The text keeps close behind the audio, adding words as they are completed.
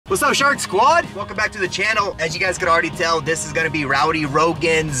What's up, Shark Squad? Welcome back to the channel. As you guys could already tell, this is gonna be Rowdy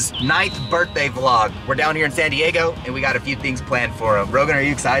Rogan's 9th birthday vlog. We're down here in San Diego, and we got a few things planned for him. Rogan, are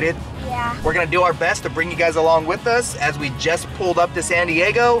you excited? Yeah. We're gonna do our best to bring you guys along with us as we just pulled up to San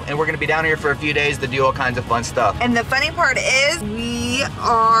Diego, and we're gonna be down here for a few days to do all kinds of fun stuff. And the funny part is we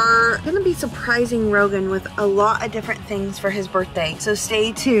are gonna be surprising Rogan with a lot of different things for his birthday. So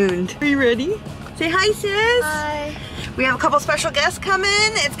stay tuned. Are you ready? Say hi, sis. Hi. We have a couple special guests coming.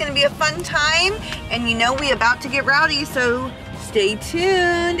 It's gonna be a fun time. And you know we about to get rowdy, so stay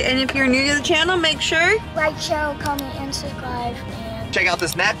tuned. And if you're new to the channel, make sure Like, share, comment, and subscribe. And Check out the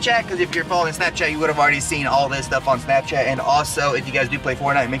Snapchat, because if you're following Snapchat, you would have already seen all this stuff on Snapchat. And also, if you guys do play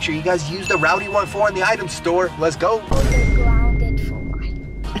Fortnite, make sure you guys use the Rowdy14 in the item store. Let's go. we're grounded for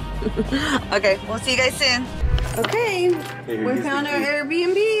Okay, we'll see you guys soon. Okay, we found our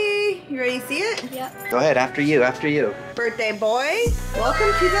Airbnb. You ready to see it? Yep. Go ahead, after you. Birthday boy,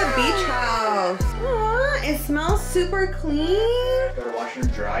 welcome to the beach house. Aw, it smells super clean. Got a washer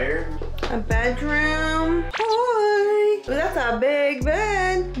and dryer. A bedroom. Hi. Oh, that's a big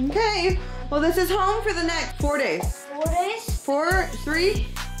bed. Okay, well this is home for the next 4 days. 4 days? 3?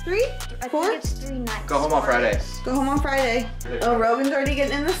 I 4? think it's 3 nights. Go home on Friday. Go home on Friday. Oh, Rogan's already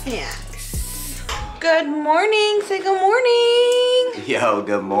getting in the snacks. Good morning. Say good morning. Yo,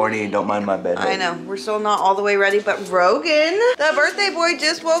 good morning. Don't mind my bed. I know, we're still not all the way ready, but Rogan, the birthday boy,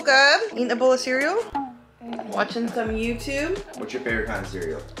 just woke up, eating a bowl of cereal, watching some YouTube. What's your favorite kind of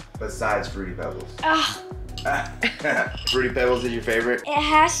cereal besides Fruity Pebbles? Ah, Fruity Pebbles is your favorite? it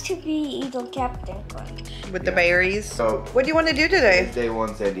has to be either Captain Crunch. With the berries. So, What do you want to do today? it's day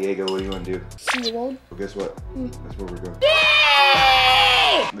one San Diego. What do you want to do? SeaWorld. Well, guess what? That's where we're going.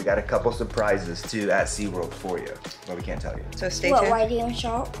 Yay! We got a couple surprises too at SeaWorld for you, but we can't tell you. So stay What, tuned. Whitey and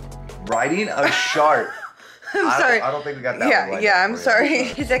Shark? Riding a shark. I'm sorry. I don't think we got that one. lined Yeah, up I'm for you. sorry.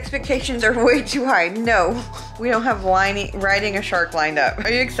 His expectations are way too high. No, we don't have riding a shark lined up. Are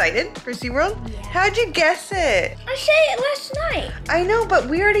you excited for SeaWorld? Yeah. How'd you guess it? I said it last night. I know, but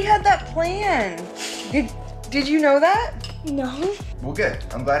we already had that plan. Did you know that? No. Well, good.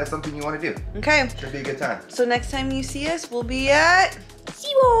 I'm glad it's something you want to do. Okay, Should be a good time. so next time you see us, we'll be at...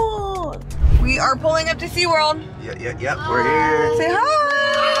 SeaWorld. We are pulling up to SeaWorld. Yep. We're here. Say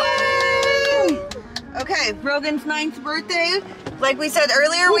hi! Okay, Rogan's 9th birthday. Like we said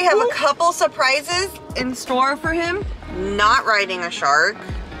earlier, we have a couple surprises in store for him. Not riding a shark.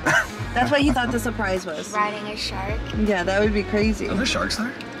 That's what he thought the surprise was. Riding a shark. Yeah, that would be crazy. Are there sharks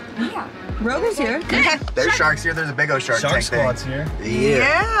there? Yeah. Rogan's here. Okay. There's sharks here. There's a big old shark tank Squad's thing. here.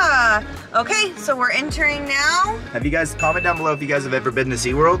 Yeah. Okay, so we're entering now. Have you guys, comment down below if you guys have ever been to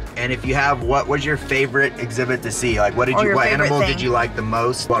SeaWorld? And if you have, what was your favorite exhibit to see? Like, what your what favorite animal thing. did you like the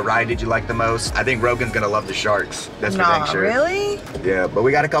most? What ride did you like the most? I think Rogan's gonna love the sharks. That's for dang Not sure. really? Yeah, but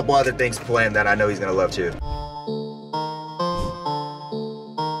we got a couple other things planned that I know he's gonna love too.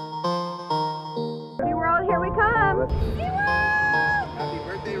 SeaWorld, here we come. Happy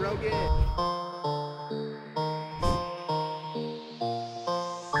birthday, Rogan.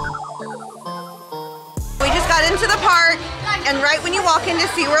 We just got into the park, and right when you walk into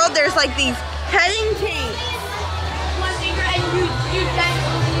SeaWorld, there's like these petting tanks.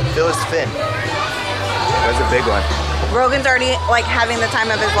 Feel his fin. That's a big one. Rogan's already like having the time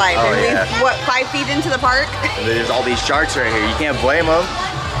of his life. Oh, and yeah. we, what, 5 feet into the park? And there's all these sharks right here. You can't blame them.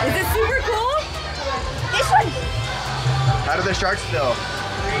 Is it super cool? This one. How do the sharks feel?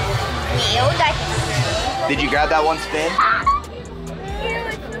 Ew, that. Did you grab that one spin? Ew,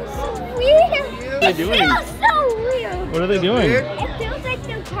 it feels so weird. What are they doing? It feels so weird. What are they doing? Weird? It feels like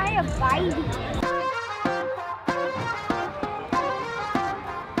they're kind of biting.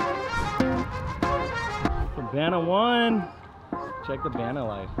 Cabana 1. Check the Cabana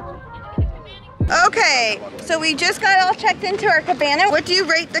life. Okay, so we just got all checked into our cabana. What do you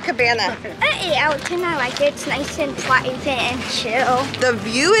rate the cabana? 8 out of 10. I like it. It's nice and private and chill. The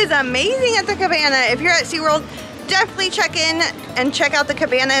view is amazing at the cabana. If you're at SeaWorld, definitely check in and check out the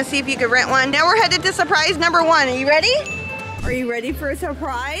cabana and see if you could rent one. Now we're headed to surprise number 1. Are you ready? Are you ready for a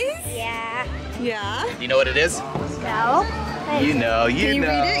surprise? Yeah. Yeah. You know what it is? No. You know, Can you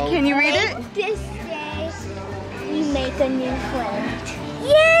read it? Can you read it? This day, we make a new friend.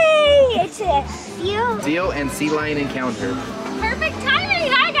 Yay! It's a seal. Seal and sea lion encounter. Perfect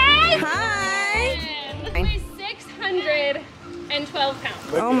timing, hi guys! Hi. Let's weigh 612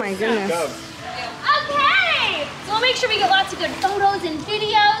 pounds. Oh my goodness. Okay! So we'll make sure we get lots of good photos and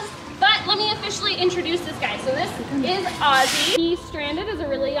videos, but let me officially introduce this guy. So this is Ozzy. He stranded as a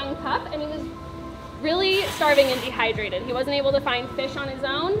really young pup, and he was really starving and dehydrated. He wasn't able to find fish on his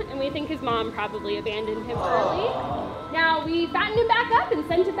own, and we think his mom probably abandoned him early. Now, we fattened him back up and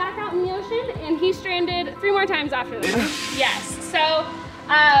sent him back out in the ocean, and he stranded 3 more times after that. Yes, so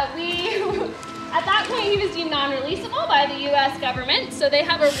at that point, he was deemed non-releasable by the US government, so they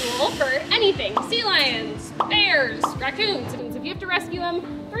have a rule for anything. Sea lions, bears, raccoons. If you have to rescue them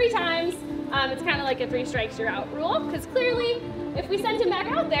 3 times, it's kind of like a 3 strikes you're out rule, because clearly, if we sent him back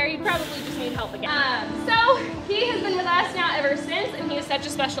out there, he'd probably just need help again. So he has been with us now ever since, and he is such a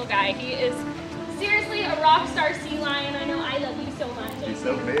special guy. He is seriously a rock star sea lion. I know I love you so much. He's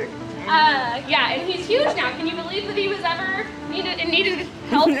so big. Yeah, and he's huge now. Can you believe that he was ever needed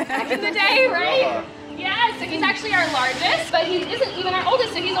help back in the day, right? Yeah, so he's actually our largest, but he isn't even our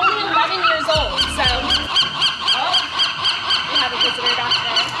oldest, so he's only 11 years old. So, oh, we have a visitor back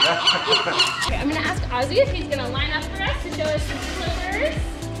there. Okay, I'm gonna ask Ozzy if he's gonna line up for us to show us some slippers.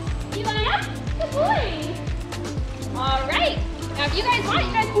 You line up? Good boy. All right. Now, if you guys want,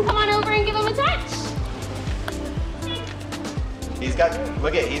 you guys can come on over and give him a touch. He's got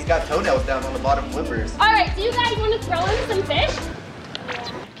toenails down on the bottom flippers. All right, do you guys want to throw him some fish?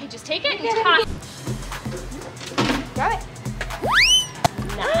 Okay, just take it and toss. Got it.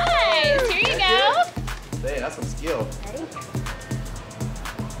 Nice, here you go. Hey, that's some skill.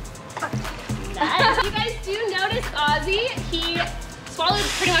 Nice. You guys do notice Ozzy, he swallowed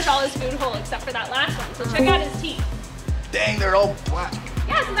pretty much all his food whole except for that last one. So check out his teeth. Dang, they're all black.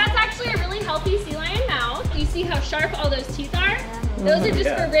 Yeah, so that's actually a really healthy sea lion mouth. You see how sharp all those teeth are? Those are just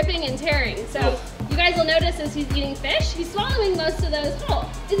for ripping and tearing. So you guys will notice as he's eating fish, he's swallowing most of those whole.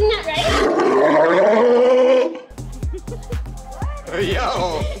 Isn't that right?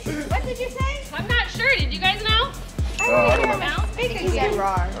 Yo. What did you say? I'm not sure. Did you guys know? I don't know. I think he said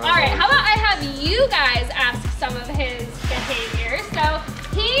raw. All right, how about I have you guys ask some of his behaviors. So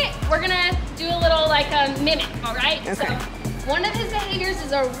we're gonna do a little like a mimic, all right? Okay. So one of his behaviors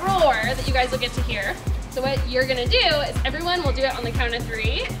is a roar that you guys will get to hear. So what you're gonna do is everyone will do it on the count of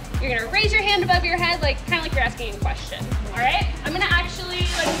 3. You're gonna raise your hand above your head, like kind of like you're asking a question. All right? I'm gonna actually,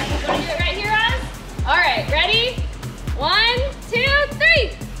 you wanna do it right here, Oz? All right, ready? 1, 2,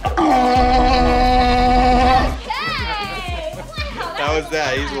 3. Okay. Wow, How was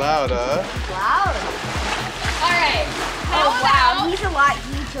that? He's loud, huh? Wow. All right. Oh, How wow. about He's a lot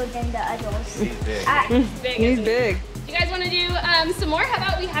huger than the others. He's big. big? He's isn't he? big. You guys want to do some more? How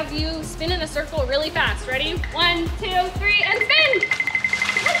about we have you spin in a circle really fast? Ready? 1, 2, 3, and spin!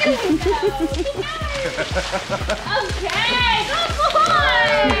 Look at him go! Keep going! Okay, good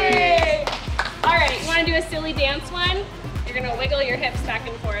boy! All right, you want to do a silly dance one? You're going to wiggle your hips back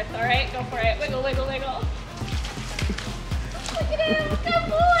and forth, all right? Go for it. Wiggle, wiggle, wiggle. Look at him, good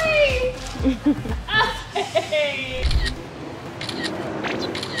boy! Okay.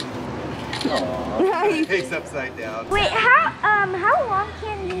 Face upside down. Wait, how long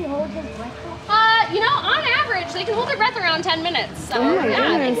can he hold his breath for? You know, on average, they can hold their breath around 10 minutes. So, Oh my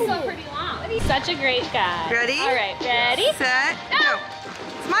yeah, they goodness. can go pretty long. He's such a great guy. Ready? All right, ready? Set, Go. go.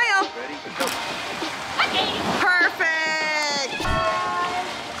 Smile. Ready? Go. Okay. Perfect.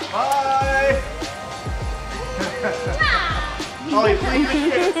 Bye. Oh, he played.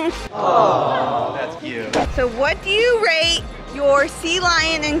 Oh, that's cute. So what do you rate your sea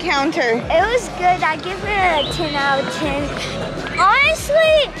lion encounter? It was good. I give it a 10 out of 10.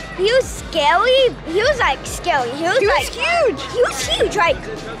 Honestly, he was scary. He was like scary. He was huge. He was huge. Like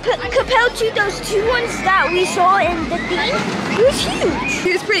compared to those 2 ones that we saw in the thing, he was huge.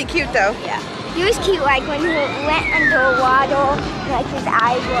 He was pretty cute though. Yeah. He was cute. Like when he went underwater, like his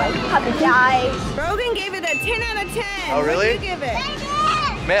eyes were like puppet eyes. Rogan gave it a 10 out of 10. Oh, really? What do you give it?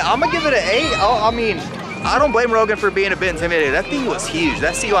 Man, I'm gonna give it an 8. I mean, I don't blame Rogan for being a bit intimidated. That thing was huge.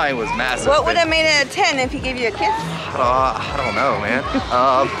 That sea lion was massive. What would have made it a 10 if he gave you a kiss? I don't know, man.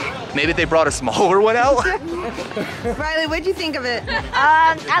 Maybe if they brought a smaller one out. Riley, what'd you think of it?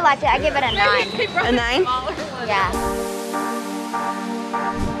 I liked it. I give it a 9. A 9? Yeah.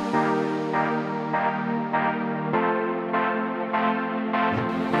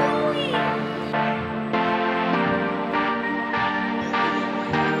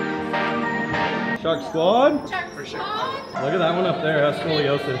 Shark Squad? For sure. Look at that one up there, has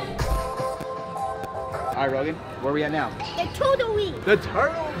scoliosis. All right, Rogan, where are we at now? The turtle week. The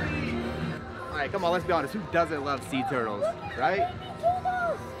turtle reef. All right, come on, let's be honest. Who doesn't love sea turtles, right?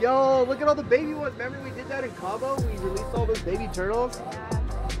 Yo, look at all the baby ones. Remember we did that in Cabo? We released all those baby turtles.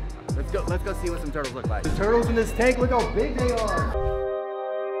 Let's go see what some turtles look like. The turtles in this tank, look how big they are.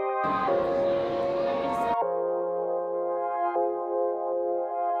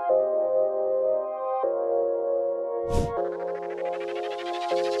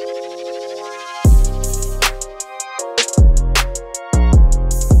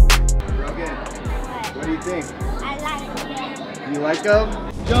 think? I like it. You like them?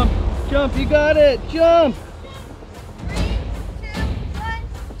 Jump, jump, you got it, jump. 3, 2, 1,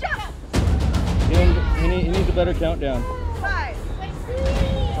 jump. He needs a better countdown. 5,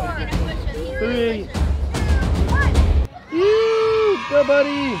 3. 1. Woo, go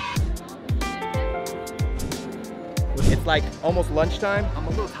buddy. It's like almost lunchtime. I'm a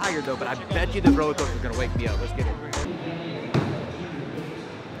little tired though, but I bet you this roller coaster is gonna wake me up. Let's get it.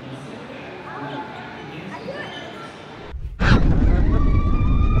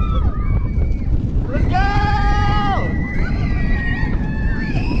 Let's go!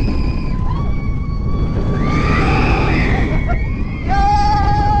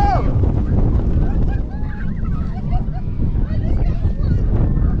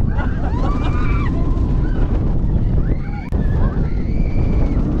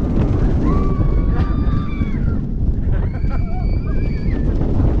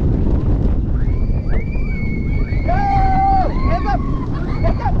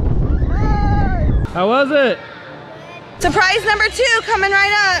 How was it? Surprise number 2 coming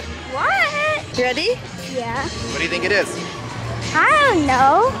right up. What? You ready? Yeah. What do you think it is? I don't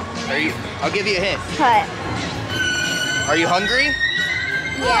know. I'll give you a hint. But Are you hungry?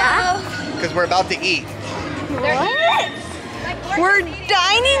 yeah. Because we're about to eat. What? We're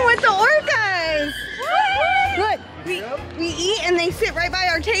dining with the orcas. Look, we eat and they sit right by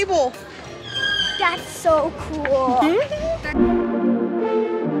our table. That's so cool.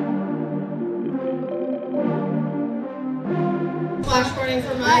 Flash warning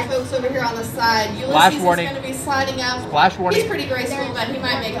for my folks over here on the side. Flash Ulysses warning. is going to be sliding up. Flash warning. He's pretty graceful, but he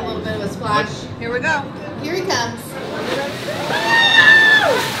might make a little bit of a splash. Here we go. Here he comes.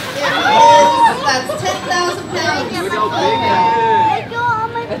 There he is. That's 10,000 pounds. Look how big that Let go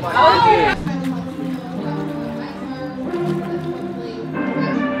on my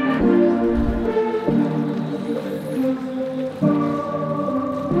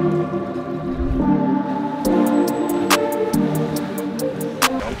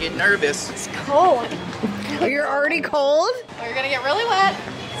Don't get nervous. It's cold. Oh, you're already cold? Well, you're going to get really wet,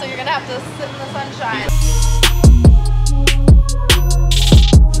 so you're going to have to sit in the sunshine.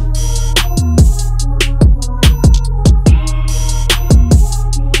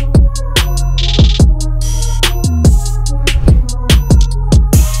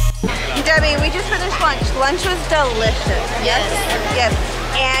 Debbie, we just finished lunch. Lunch was delicious. Yes. Yes.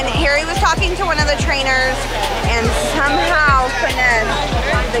 And Harry was talking to one of the trainers and somehow finesse.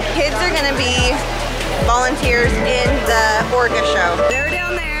 The kids are gonna be volunteers in the orca show. They're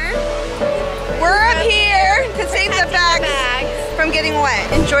down there. We're up here to save the bags from getting wet.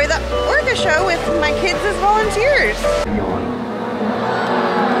 Enjoy the orca show with my kids as volunteers.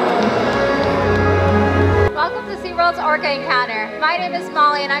 Welcome to SeaWorld's Orca Encounter. My name is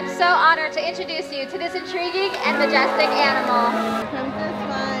Molly and I'm so honored to introduce you to this intriguing and majestic animal. Comes this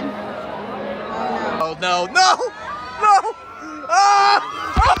one. Oh no, no, no! Ah!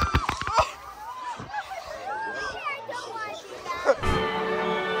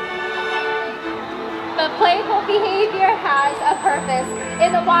 But playful behavior has a purpose. In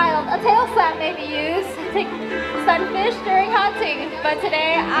the wild, a tail slap may be used to stun fish during hunting. But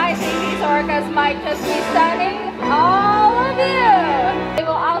today, I think these orcas might just be stunning all of you. They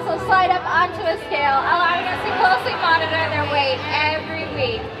will also slide up onto a scale, allowing us to closely monitor their weight every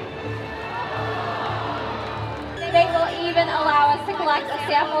week. They will even allow us to collect a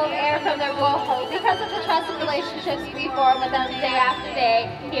sample of air from their blowhole because of the trusted relationships we form with them day after day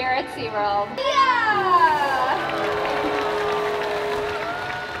here at SeaWorld. Yeah!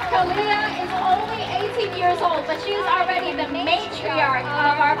 Kayla is only 18 years old, but she is already the matriarch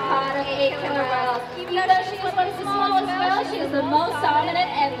of our pod of 8 killer whales. Even though she is one of the smallest whales, she is the most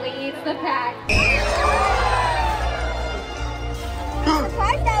dominant and leads the pack. Of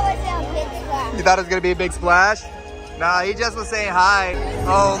course that was a big splash. You thought it was gonna be a big splash? Nah, he just was saying hi.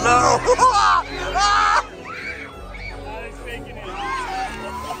 Oh no! Ah!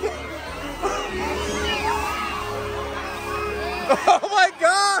 Oh my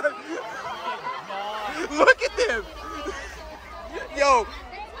god! Look at them! Yo,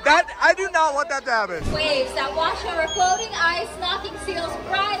 I do not want that to happen. Waves that wash over floating ice, knocking seals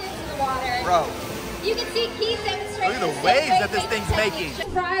right into the water. Bro. You can see Keith demonstrating Look at the waves that this thing's making.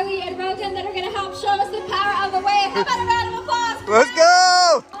 RYLEE and Rogan that are going to help show us the power of the wave. How about a round of applause? Let's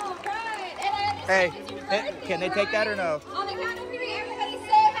go! All right. And I Hey, understand it's your birthday can they take that or no? On the count of 3, everybody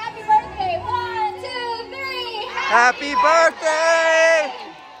say happy birthday. 1, 2, 3. Happy birthday!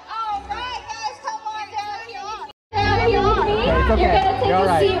 All right, guys, come on down here. Down here with me. It's okay. You're going to take You're all a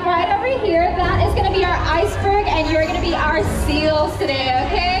right. seat right over here. That is going to be our iceberg, and you're going to be our seals today,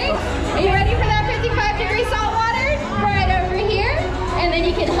 okay? Are you ready for that 55 voluntary saltwater right over here. And then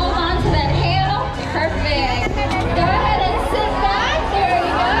you can hold on to that handle. Perfect. Go ahead and sit back. There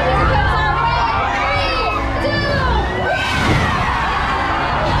you go. Your hips are ready. 3, 2.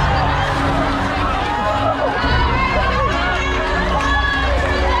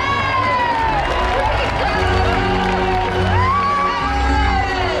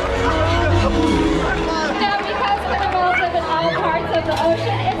 Now, because animals live in all parts of the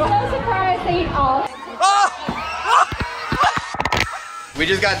ocean, it's no surprise they eat all. We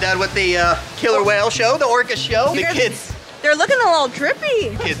just got done with the killer whale show, the orca show. The kids, They're looking a little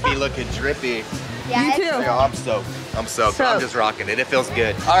drippy. kids be looking drippy. Yeah, You too. Yo, I'm stoked. I'm stoked. I'm just rocking it. It feels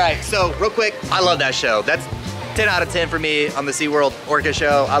good. All right, so real quick, I love that show. That's 10 out of 10 for me on the SeaWorld Orca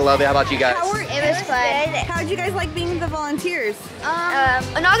show. I love it. How about you guys? It was fun. How'd you guys like being the volunteers? I'm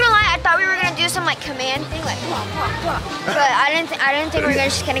not gonna lie, I thought we were gonna do some like command thing, like but I didn't think we were gonna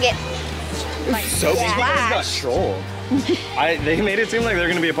just kind of get So You guys got trolled. They made it seem like they're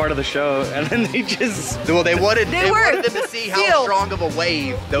gonna be a part of the show, and then they just. Well, they wanted were. them to see how Sealed. strong of a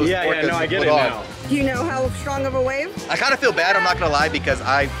wave those Yeah, orcas no, I would get put it on. now. Do you know how strong of a wave? I kind of feel bad, I'm not gonna lie, because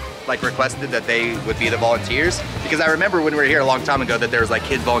I like requested that they would be the volunteers, because I remember when we were here a long time ago that there was like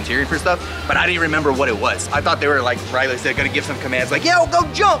kids volunteering for stuff, but I didn't remember what it was. I thought they were like Riley said, gonna give some commands like, yo, go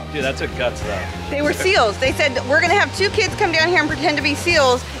jump. Dude, that took guts though. They were seals. They said, we're gonna have 2 kids come down here and pretend to be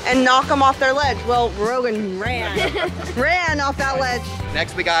seals and knock them off their ledge. Well, Rogan ran. Ran off that ledge.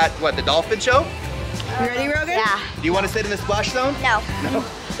 Next we got, what, the dolphin show? You ready, Rogan? Yeah. Do you want to sit in the splash zone? No. No.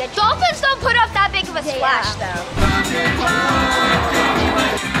 The dolphins don't put up that big of a splash though.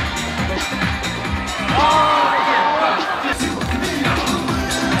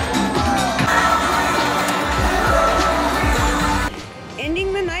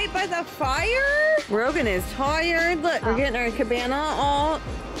 Ending the night by the fire? Rogan is tired. Look, we're getting our cabana all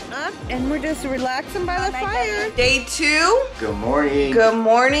up and we're just relaxing by the fire. Day 2. Good morning. Good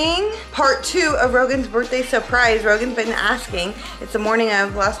morning. Part 2 of Rogan's birthday surprise. Rogan's been asking. It's the morning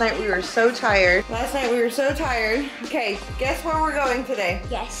of. Last night we were so tired. Okay, guess where we're going today?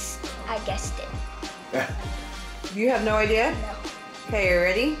 Yes, I guessed it. You have no idea? No. Okay, you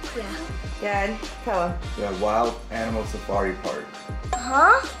ready? Yeah. Dad, Kayla. The Wild Animal Safari Park,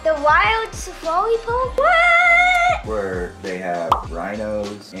 Huh? The wild safari park? What? where they have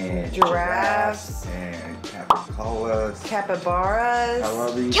rhinos and Giraffes. and capybaras. Capybaras.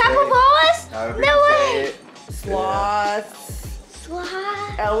 However you say it. Capybaras? However No you say way. it. Sloths.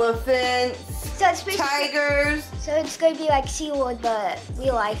 What? Elephants. So it's basically, Tigers. so it's gonna be like SeaWorld, but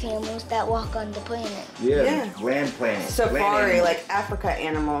real life animals that walk on the planet. Yeah, land planet. Safari, Land like Africa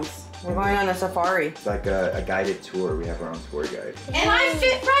animals. We're going on a safari. It's like a guided tour. We have our own tour guide. And I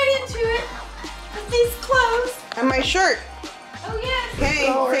fit right into it with these clothes. And my shirt. Oh yes.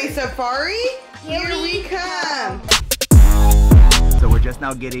 Okay, say safari. Here we come. So we're just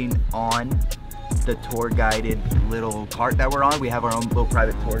now getting on the tour guided little cart that we're on. We have our own little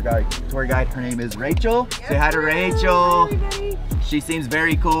private tour guide. Her name is Rachel. Say hi to Rachel. She seems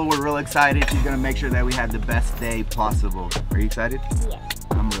very cool. We're real excited. She's gonna make sure that we have the best day possible. Are you excited? Yeah.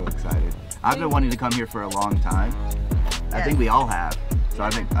 I'm real excited. I've been wanting to come here for a long time. I think we all have. So I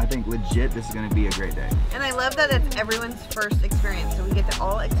think legit this is gonna be a great day. And I love that it's everyone's first experience, so we get to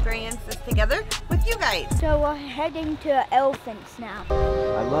all experience this together with you guys. So we're heading to elephants now.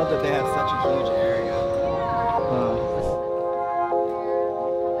 I love that they have such a huge area.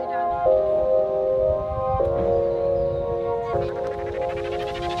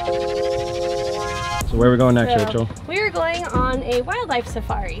 So where are we going next, Rachel? We're going on a wildlife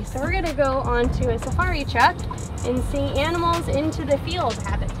safari. So we're gonna go onto a safari truck and see animals into the field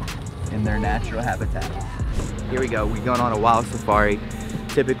habitat. In their natural habitat. Here we go, we're going on a wild safari.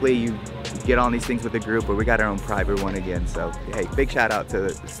 Typically you get on these things with a group, but we got our own private one again. So hey, big shout out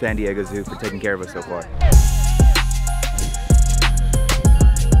to San Diego Zoo for taking care of us so far.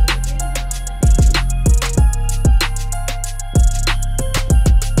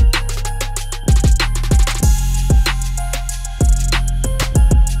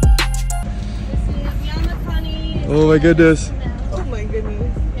 Oh my goodness. Oh my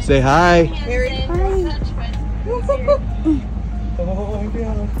goodness. Say hi. Harry.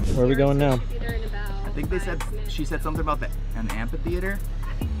 Where are we going now? I think she said something about an amphitheater.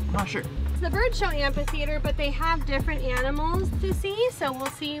 I'm not sure. It's the bird show amphitheater, but they have different animals to see, so we'll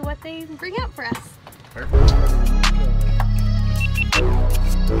see what they bring out for us. Perfect.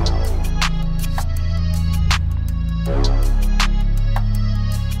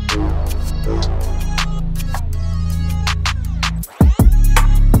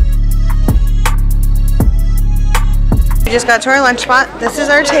 We just got to our lunch spot. This is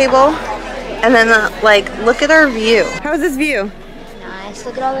our table. And then like, look at our view. How's this view? Nice.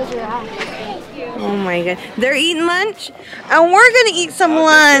 Look at all the giraffes. Oh my god. They're eating lunch and we're gonna eat some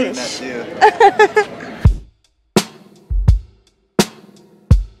lunch.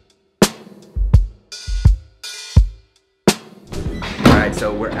 Alright,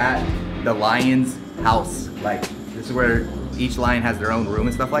 so we're at the lion's house. Like, this is where each lion has their own room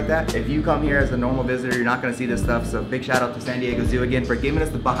and stuff like that. If you come here as a normal visitor, you're not gonna see this stuff. So big shout out to San Diego Zoo again for giving us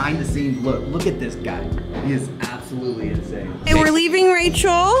the behind the scenes look. Look at this guy. He is absolutely insane. Hey, we're leaving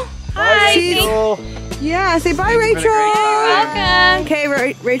Rachel. Hi. Rachel. Yeah, say bye, Rachel. Welcome. Okay,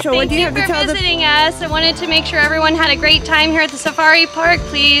 Rachel, what do you have to tell Thank you for visiting us. I wanted to make sure everyone had a great time here at the safari park.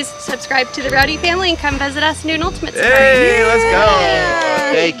 Please subscribe to the Rowdy family and come visit us in an ultimate safari. Hey, let's go.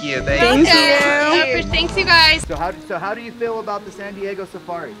 Thank you. Thank you. Thanks, you guys. So how do you feel about the San Diego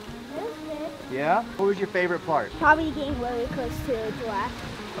safari? Yeah? What was your favorite part? Probably getting really close to a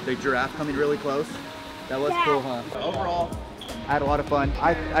giraffe. The giraffe coming really close? That was Yeah. cool, huh? Overall, I had a lot of fun.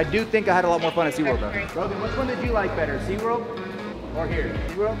 I do think I had a lot more fun at SeaWorld though. Rogan, which one did you like better, SeaWorld or here?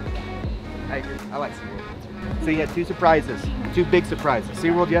 SeaWorld? I agree. I like SeaWorld. So you had two surprises, two big surprises.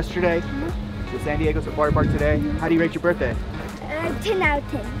 SeaWorld yesterday, the San Diego Safari Park today. How do you rate your birthday? 10 out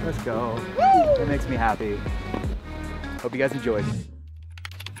of 10. Let's go. That makes me happy. Hope you guys enjoyed.